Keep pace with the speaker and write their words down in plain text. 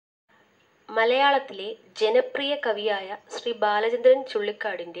മലയാളത്തിലെ ജനപ്രിയ കവിയായ ശ്രീ ബാലചന്ദ്രൻ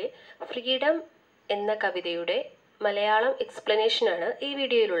ചുള്ളിക്കാടിൻ്റെ ഫ്രീഡം എന്ന കവിതയുടെ മലയാളം എക്സ്പ്ലനേഷനാണ് ഈ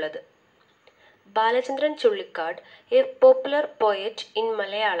വീഡിയോയിലുള്ളത്. Balachandran Chullikkad, a popular poet in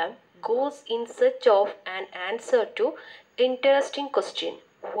Malayalam, goes in search of an answer to interesting question: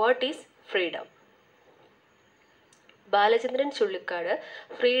 what is freedom? Balachandran Chullikkad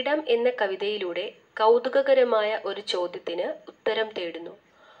freedom എന്ന കവിതയിലൂടെ കൗതുകകരമായ ഒരു ചോദ്യത്തിന് ഉത്തരം തേടുന്നു.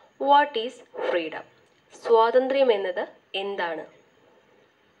 What is freedom? സ്വാതന്ത്ര്യം എന്നത് എന്താണ്?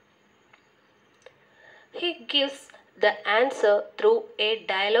 He gives the answer through a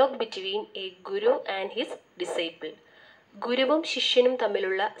dialogue between a guru and his disciple. ഗുരുവും ശിഷ്യനും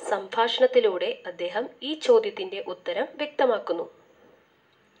തമ്മിലുള്ള സംഭാഷണത്തിലൂടെ അദ്ദേഹം ഈ ചോദ്യത്തിൻ്റെ ഉത്തരം വ്യക്തമാക്കുന്നു.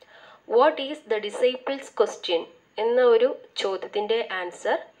 What is the disciples question എന്ന ഒരു ചോദ്യത്തിൻ്റെ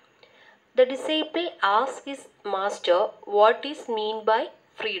answer: the disciple ask his master what is mean by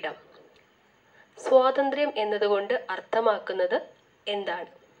freedom. സ്വാതന്ത്ര്യം എന്നതുകൊണ്ട് അർത്ഥമാക്കുന്നത്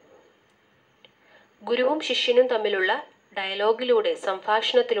എന്താണ്? ഗുരുവും ശിഷ്യനും തമ്മിലുള്ള ഡയലോഗിലൂടെ,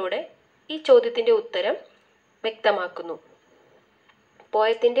 സംഭാഷണത്തിലൂടെ ഈ ചോദ്യത്തിൻ്റെ ഉത്തരം വ്യക്തമാക്കുന്നു.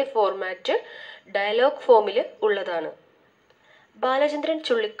 പോയത്തിൻ്റെ ഫോർമാറ്റ് ഡയലോഗ് ഫോമിൽ ഉള്ളതാണ്. Balachandran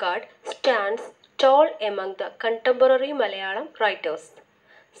Chullikkad stands toll among the contemporary Malayalam writers.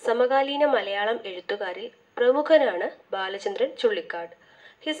 സമകാലീന Malayalam എഴുത്തുകാരിൽ പ്രമുഖനാണ് Balachandran Chullikkad.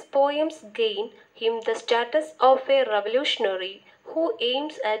 His poems gain him the status of A revolutionary who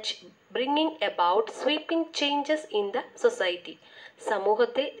aims at bringing about sweeping changes in the society.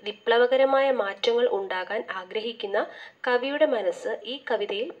 സമൂഹത്തിൽ വിപ്ലവകരമായ മാറ്റങ്ങൾ ഉണ്ടാകാൻ ആഗ്രഹിക്കുന്ന കവിയുടെ മനസ്സ് ഈ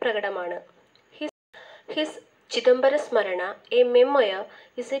കവിതയിൽ പ്രകടമാണ്. ഹിസ് ചിദംബര സ്മരണ, A memoir,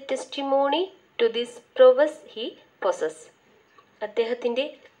 is A testimony to this പ്രൊവസ് he possess. അദ്ദേഹത്തിൻ്റെ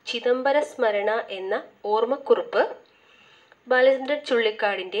ചിദംബര സ്മരണ എന്ന ഓർമ്മക്കുറിപ്പ് ബാലചന്ദ്രൻ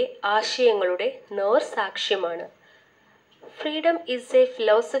ചുള്ളിക്കാടിൻ്റെ ആശയങ്ങളുടെ നേർസാക്ഷ്യമാണ്. Freedom is A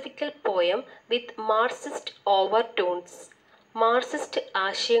philosophical poem with Marxist overtones. Marxist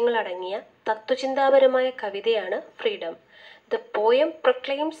ആശയങ്ങളടങ്ങിയ തത്വചിന്താപരമായ കവിതയാണ് freedom. The poem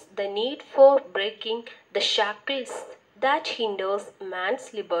proclaims the need for breaking the shackles that hinders man's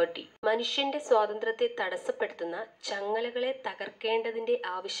liberty. മനുഷ്യൻ്റെ സ്വാതന്ത്ര്യത്തെ തടസ്സപ്പെടുത്തുന്ന ചങ്ങലകളെ തകർക്കേണ്ടതിൻ്റെ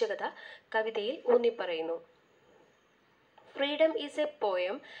ആവശ്യകത കവിതയിൽ ഊന്നിപ്പറയുന്നു. Freedom is a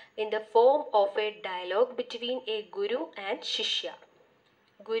poem in the form of a dialogue between a guru and shishya.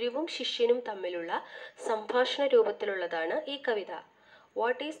 ഗുരുവും ശിഷ്യനും തമ്മിലുള്ള സംഭാഷണ രൂപത്തിലുള്ളതാണ് ഈ കവിത.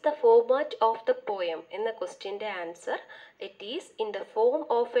 What is the format of the poem എന്ന ക്വസ്റ്റ്യൻ്റെ answer: it is in the form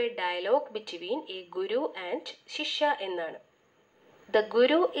of A dialogue between A Guru and ശിഷ്യ എന്നാണ്. The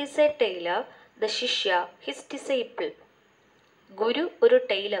Guru is A Taylor, the ശിഷ്യ his disciple. ഗുരു ഒരു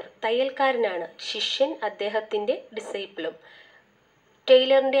ടൈലർ, തയ്യൽക്കാരനാണ്. ശിഷ്യൻ അദ്ദേഹത്തിൻ്റെ ഡിസൈപ്പിളും.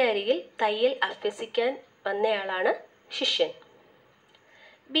 ടൈലറിൻ്റെ അരികിൽ തയ്യൽ അഭ്യസിക്കാൻ വന്നയാളാണ് ശിഷ്യൻ.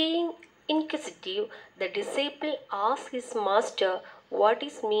 Being inquisitive, the disciple ask his master what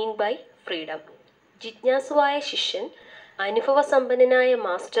is mean by freedom. ജിജ്ഞാസുവായ ശിഷ്യൻ അനുഭവസമ്പന്നനായ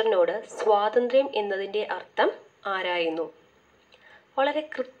മാസ്റ്ററിനോട് സ്വാതന്ത്ര്യം എന്നതിൻ്റെ അർത്ഥം ആരായുന്നു. വളരെ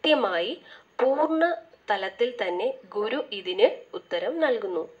കൃത്യമായി പൂർണ്ണ തലത്തിൽ തന്നെ ഗുരു ഇതിന് ഉത്തരം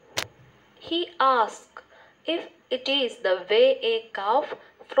നൽകുന്നു. He ask if it is the way A calf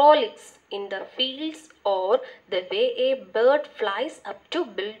ഫ്രോലിക്സ് in the fields or the way A bird flies up to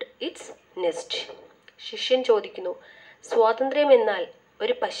build it's nest. ശിഷ്യൻ ചോദിക്കുന്നു, സ്വാതന്ത്ര്യം എന്നാൽ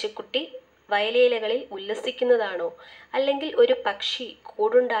ഒരു പശുക്കുട്ടി വയലേലകളിൽ ഉല്ലസിക്കുന്നതാണോ, അല്ലെങ്കിൽ ഒരു പക്ഷി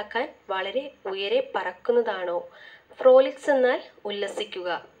കൂടുണ്ടാക്കാൻ വളരെ ഉയരെ പറക്കുന്നതാണോ? ഫ്രോലിക്സ് എന്നാൽ ഉല്ലസിക്കുക.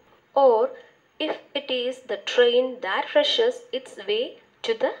 Or if it is the train that rushes its way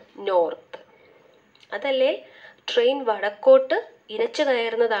to the north. അതല്ലേ ട്രെയിൻ വടക്കോട്ട് ഇരച്ചു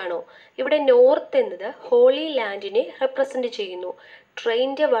കയറുന്നതാണോ? ഇവിടെ നോർത്ത് എന്നത് ഹോളി ലാൻഡിനെ റെപ്രസെൻ്റ് ചെയ്യുന്നു.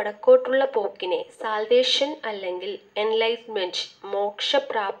 ട്രെയിനിൻ്റെ വടക്കോട്ടുള്ള പോക്കിനെ സാൽവേഷൻ അല്ലെങ്കിൽ എൻലൈറ്റ്മെൻറ്റ്,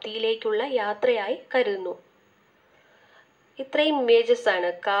 മോക്ഷപ്രാപ്തിയിലേക്കുള്ള യാത്രയായി കരുതുന്നു. ഇത്രയും ഇമേജസ്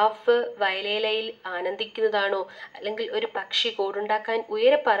ആണ്. കാഫ് വയലേലയിൽ ആനന്ദിക്കുന്നതാണോ, അല്ലെങ്കിൽ ഒരു പക്ഷി കൂടുണ്ടാക്കാൻ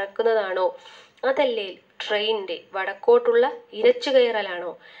ഉയരെ പറക്കുന്നതാണോ, അതല്ലേ ട്രെയിനിൻ്റെ വടക്കോട്ടുള്ള ഇരച്ചു കയറലാണോ?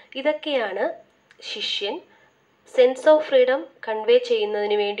 ഇതൊക്കെയാണ് ശിഷ്യൻ സെൻസ് ഓഫ് ഫ്രീഡം കൺവേ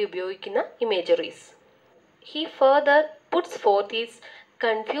ചെയ്യുന്നതിന് വേണ്ടി ഉപയോഗിക്കുന്ന imageries. He further puts fourth his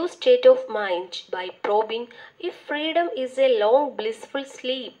confused state of mind by probing if freedom is A long blissful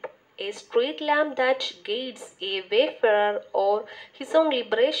sleep, a street lamp that guides a wayfarer, or his own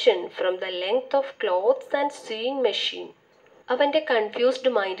liberation from the length of clothes and sewing machine. അവൻ്റെ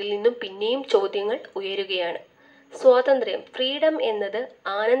confused മൈൻഡിൽ നിന്നും പിന്നെയും ചോദ്യങ്ങൾ ഉയരുകയാണ്. സ്വാതന്ത്ര്യം, freedom എന്നത്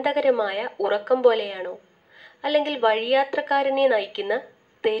ആനന്ദകരമായ ഉറക്കം പോലെയാണോ, അല്ലെങ്കിൽ വഴിയാത്രക്കാരനെ നയിക്കുന്ന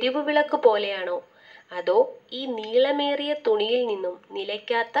തെരുവ് വിളക്ക് പോലെയാണോ, അതോ ഈ നീളമേറിയ തുണിയിൽ നിന്നും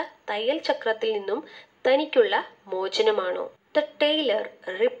നിലയ്ക്കാത്ത തയ്യൽ ചക്രത്തിൽ നിന്നും തനിക്കുള്ള മോചനമാണോ? The tailor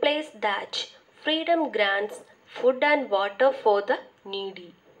replies that freedom grants food and water for the needy.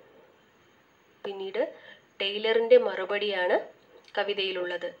 പിന്നീട് ടെയ്ലറിൻ്റെ മറുപടിയാണ്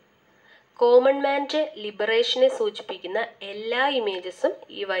കവിതയിലുള്ളത്. കോമൺ മാൻ്റെ ലിബറേഷനെ സൂചിപ്പിക്കുന്ന എല്ലാ ഇമേജസും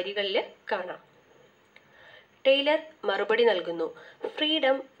ഈ വരികളിൽ കാണാം. ടെയ്ലർ മറുപടി നൽകുന്നു.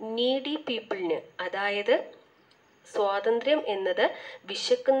 ഫ്രീഡം നീഡി പീപ്പിളിന്, അതായത് സ്വാതന്ത്ര്യം എന്നത്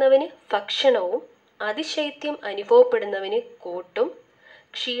വിശക്കുന്നവന് ഭക്ഷണവും അതിശൈത്യം അനുഭവപ്പെടുന്നവന് കോട്ടും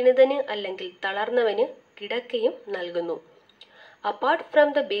ക്ഷീണിതന് അല്ലെങ്കിൽ തളർന്നവന് കിടക്കയും നൽകുന്നു. Apart from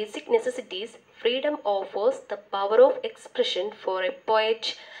the basic necessities, freedom offers the power of expression for a poet,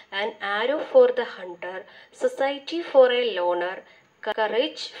 an arrow for the hunter, society for a loner,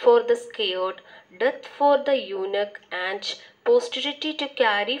 courage for the scared, death for the eunuch, and posterity to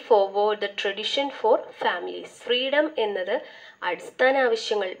carry forward the tradition for families. Freedom എന്നത് അടിസ്ഥാന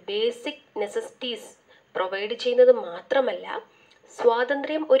ആവശ്യങ്ങൾ, basic necessities provide ചെയ്യുന്നത് മാത്രമല്ല,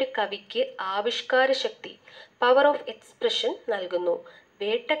 സ്വാതന്ത്ര്യം ഒരു കവിക്ക് ആവിഷ്കാര ശക്തി, power of expression നൽകുന്നു.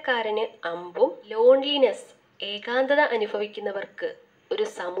 വേട്ടക്കാരന് അമ്പും, ലോൺലിനെസ് ഏകാന്തത അനുഭവിക്കുന്നവർക്ക് ഒരു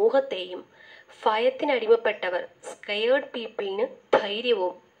സമൂഹത്തെയും, ഭയത്തിനടിമപ്പെട്ടവർ സ്കയേർഡ് പീപ്പിളിന്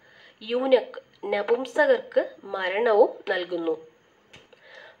ധൈര്യവും, യൂനക്ക് നപുംസകർക്ക് മരണവും നൽകുന്നു.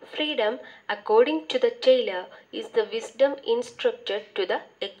 Freedom, according to the tailor, is the wisdom instructed to the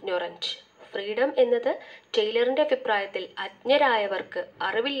ignorant. Freedom എന്നത് ടെയ്ലറിൻ്റെ അഭിപ്രായത്തിൽ അജ്ഞരായവർക്ക്,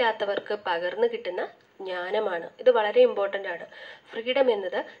 അറിവില്ലാത്തവർക്ക് പകർന്നു കിട്ടുന്ന ജ്ഞാനമാണ്. ഇത് വളരെ ഇമ്പോർട്ടൻ്റ് ആണ്. ഫ്രീഡം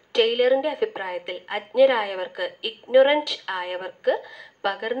എന്നത് ടെയ്ലറിൻ്റെ അഭിപ്രായത്തിൽ അജ്ഞരായവർക്ക്, ഇഗ്നോറൻറ്റ് ആയവർക്ക്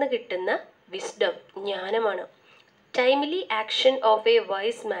പകർന്നു കിട്ടുന്ന വിസ്ഡം, ജ്ഞാനമാണ്. Timely action of A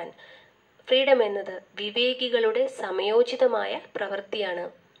vice man. Freedom എന്നത് വിവേകികളുടെ സമയോചിതമായ പ്രവൃത്തിയാണ്.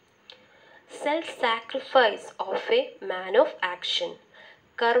 Self sacrifice of a man of action.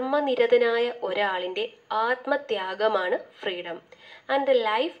 കർമ്മനിരതനായ ഒരാളിൻ്റെ ആത്മത്യാഗമാണ് freedom. And the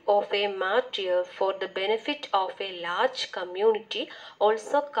life of A martyr for the benefit of A large community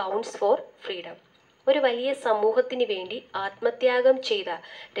also counts for freedom. ഒരു വലിയ സമൂഹത്തിന് വേണ്ടി ആത്മത്യാഗം ചെയ്ത,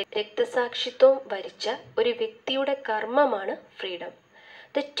 രക്തസാക്ഷിത്വം വരിച്ച ഒരു വ്യക്തിയുടെ കർമ്മമാണ് freedom.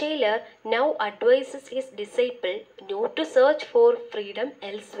 The tailor now advises his disciple not to search for freedom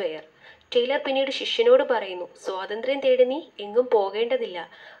elsewhere. Taylor പിന്നീട് ശിഷ്യനോട് പറയുന്നു, സ്വാതന്ത്ര്യം തേടി നീ എങ്ങും പോകേണ്ടതില്ല.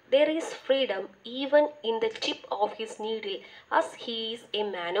 There is freedom even in the tip of his needle as he is a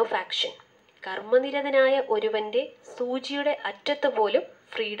man of action. കർമ്മനിരതനായ ഒരുവൻ്റെ സൂചിയുടെ അറ്റത്ത് പോലും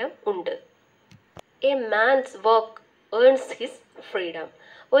freedom ഉണ്ട്. A man's work earns his freedom.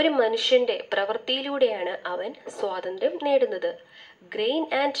 ഒരു മനുഷ്യൻ്റെ പ്രവൃത്തിയിലൂടെയാണ് അവൻ സ്വാതന്ത്ര്യം നേടുന്നത്. Grain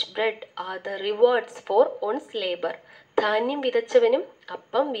and bread are the rewards four ons labour. ധാന്യം വിതച്ചവനും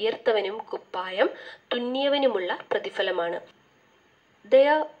അപ്പം വിയർത്തവനും കുപ്പായം തുന്നിയവനുമുള്ള പ്രതിഫലമാണ്.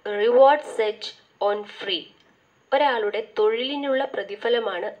 There reward set on free. ഒരാളുടെ തൊഴിലിനുള്ള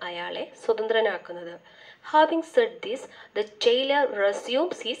പ്രതിഫലമാണ് അയാളെ സ്വതന്ത്രനാക്കുന്നത്. Having said this, the Taylor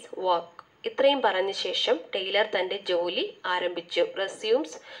resumes his work. ഇത്രയും പറഞ്ഞ ശേഷം ടെയ്ലർ തൻ്റെ ജോലി ആരംഭിച്ചു.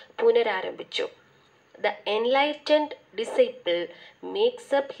 റെസ്യൂംസ് പുനരാരംഭിച്ചു. The enlightened disciple makes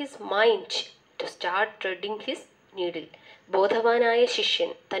up his mind to start threading his needle. ബോധവാനായ ശിഷ്യൻ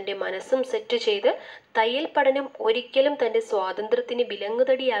തൻ്റെ മനസ്സും സെറ്റ് ചെയ്ത് തയ്യൽ പഠനം ഒരിക്കലും തൻ്റെ സ്വാതന്ത്ര്യത്തിന്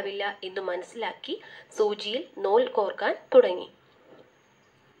വിലങ്ങുതടിയാവില്ല എന്ന് മനസ്സിലാക്കി സൂചിയിൽ നൂൽ കോർക്കാൻ തുടങ്ങി.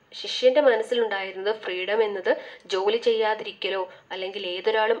 ശിഷ്യൻ്റെ മനസ്സിലുണ്ടായിരുന്നത് ഫ്രീഡം എന്നത് ജോലി ചെയ്യാതിരിക്കലോ അല്ലെങ്കിൽ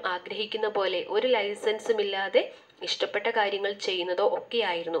ഏതൊരാളും ആഗ്രഹിക്കുന്ന പോലെ ഒരു ലൈസൻസും ഇല്ലാതെ ഇഷ്ടപ്പെട്ട കാര്യങ്ങൾ ചെയ്യുന്നതോ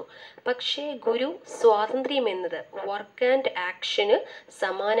ഒക്കെയായിരുന്നു. പക്ഷേ ഗുരു സ്വാതന്ത്ര്യം എന്നത് വർക്ക് ആൻഡ് ആക്ഷന്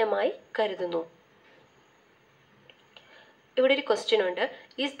സമാനമായി കരുതുന്നു. ഇവിടെ ഒരു ക്വസ്റ്റ്യൻ ഉണ്ട്.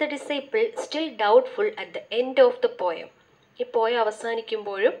 Is the disciple still doubtful at the end of the poem? ഈ പോയം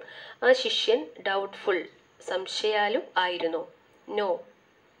അവസാനിക്കുമ്പോഴും ആ ശിഷ്യൻ ഡൗട്ട്ഫുൾ, സംശയാലു ആയിരുന്നു. നോ.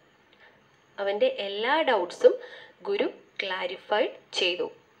 അവൻ്റെ എല്ലാ ഡൗട്ട്സും ഗുരു ക്ലാരിഫൈഡ് ചെയ്തു.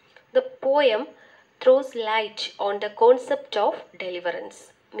 The poem throws light on the concept of deliverance.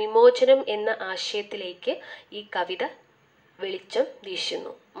 വിമോചനം എന്ന ആശയത്തിലേക്ക് ഈ കവിത വെളിച്ചം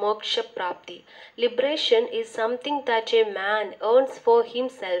വീശുന്നു. മോക്ഷപ്രാപ്തി. Liberation is something that a man earns four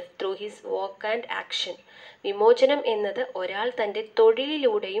himself through his work and action. വിമോചനം എന്നത് ഒരാൾ തൻ്റെ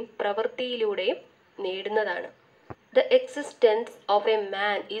തൊഴിലിലൂടെയും പ്രവൃത്തിയിലൂടെയും നേടുന്നതാണ്. The existence of a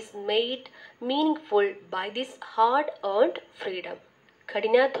man is made meaningful by this hard-earned freedom.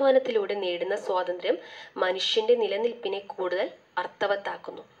 കഠിനാധ്വാനത്തിലൂടെ നേടുന്ന സ്വാതന്ത്ര്യം മനുഷ്യൻ്റെ നിലനിൽപ്പിനെ കൂടുതൽ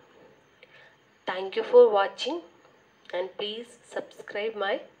അർത്ഥവത്താക്കുന്നു. Thank you for watching and please subscribe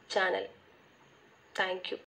my channel. Thank you.